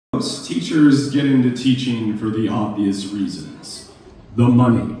Most teachers get into teaching for the obvious reasons. The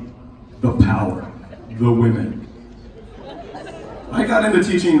money, the power, the women. I got into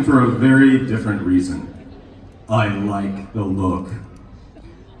teaching for a very different reason. I like the look.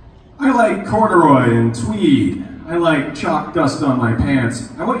 I like corduroy and tweed. I like chalk dust on my pants.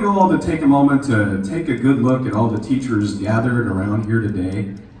 I want you all to take a moment to take a good look at all the teachers gathered around here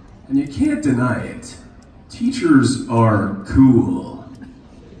today. And you can't deny it. Teachers are cool.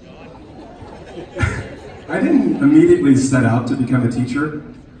 I didn't immediately set out to become a teacher,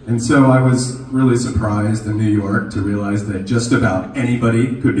 and so I was really surprised in New York to realize that just about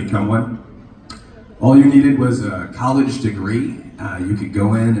anybody could become one. All you needed was a college degree. You could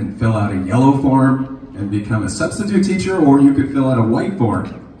go in and fill out a yellow form and become a substitute teacher, or you could fill out a white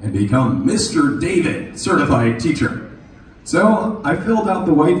form and become Mr. David, certified teacher. So I filled out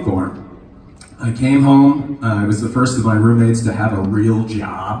the white form. I came home. I was the first of my roommates to have a real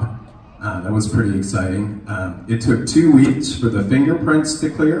job. That was pretty exciting. It took 2 weeks for the fingerprints to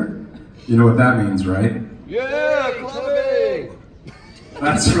clear. You know what that means, right? Yeah, clubbing!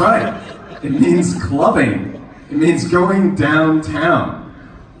 That's right. It means clubbing. It means going downtown.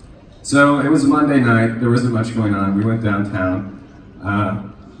 So it was Monday night. There wasn't much going on. We went downtown.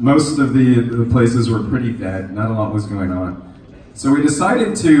 Most of the places were pretty dead. Not a lot was going on. So we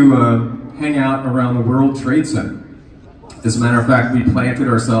decided to hang out around the World Trade Center. As a matter of fact, we planted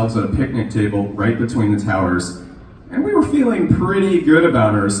ourselves at a picnic table right between the towers, and we were feeling pretty good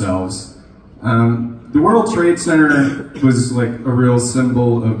about ourselves. The World Trade Center was like a real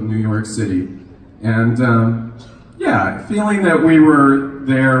symbol of New York City. And yeah, feeling that we were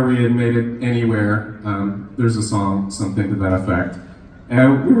there, we had made it anywhere. There's a song, something to that effect.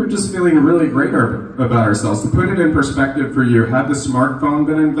 And we were just feeling really great about ourselves. To put it in perspective for you, had the smartphone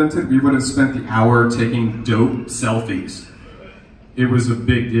been invented, we would have spent the hour taking dope selfies. It was a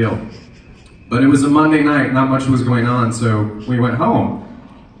big deal. But it was a Monday night, not much was going on, so we went home.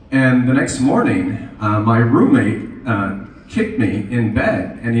 And the next morning, my roommate kicked me in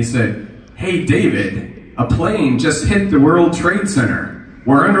bed, and he said, "Hey David, a plane just hit the World Trade Center.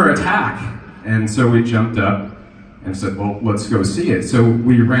 We're under attack." And so we jumped up and said, "Well, let's go see it." So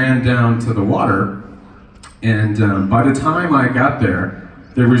we ran down to the water, and by the time I got there,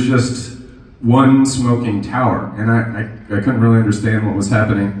 there was just one smoking tower, and I couldn't really understand what was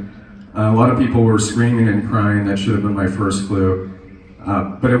happening. A lot of people were screaming and crying. That should have been my first clue.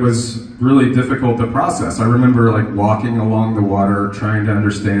 But it was really difficult to process. I remember like walking along the water, trying to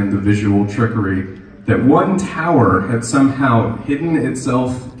understand the visual trickery that one tower had somehow hidden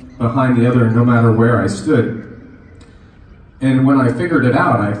itself behind the other no matter where I stood. And when I figured it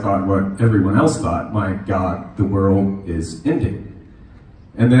out, I thought what everyone else thought: my God, the world is ending.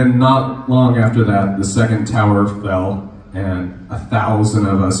 And then not long after that, the second tower fell, and 1,000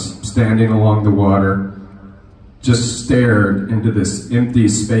 of us standing along the water just stared into this empty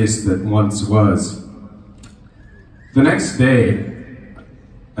space that once was. The next day,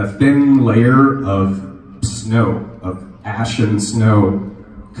 a thin layer of snow, of ashen snow,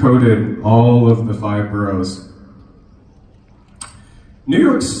 coated all of the 5 boroughs. New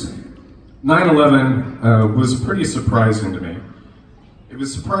York's 9/11 was pretty surprising to me. It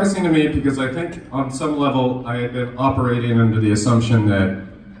was surprising to me because I think on some level I had been operating under the assumption that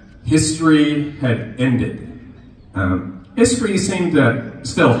history had ended. History seemed to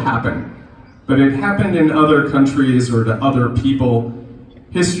still happen, but it happened in other countries or to other people.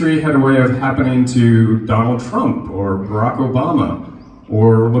 History had a way of happening to Donald Trump or Barack Obama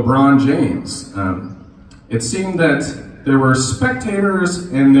or LeBron James. It seemed that there were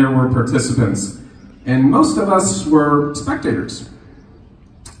spectators and there were participants, and most of us were spectators.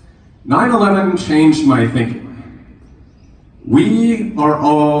 9/11 changed my thinking. We are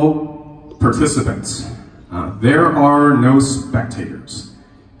all participants. There are no spectators.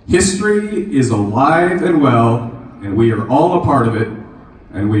 History is alive and well, and we are all a part of it,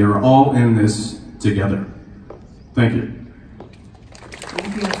 and we are all in this together. Thank you.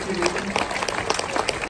 Thank you.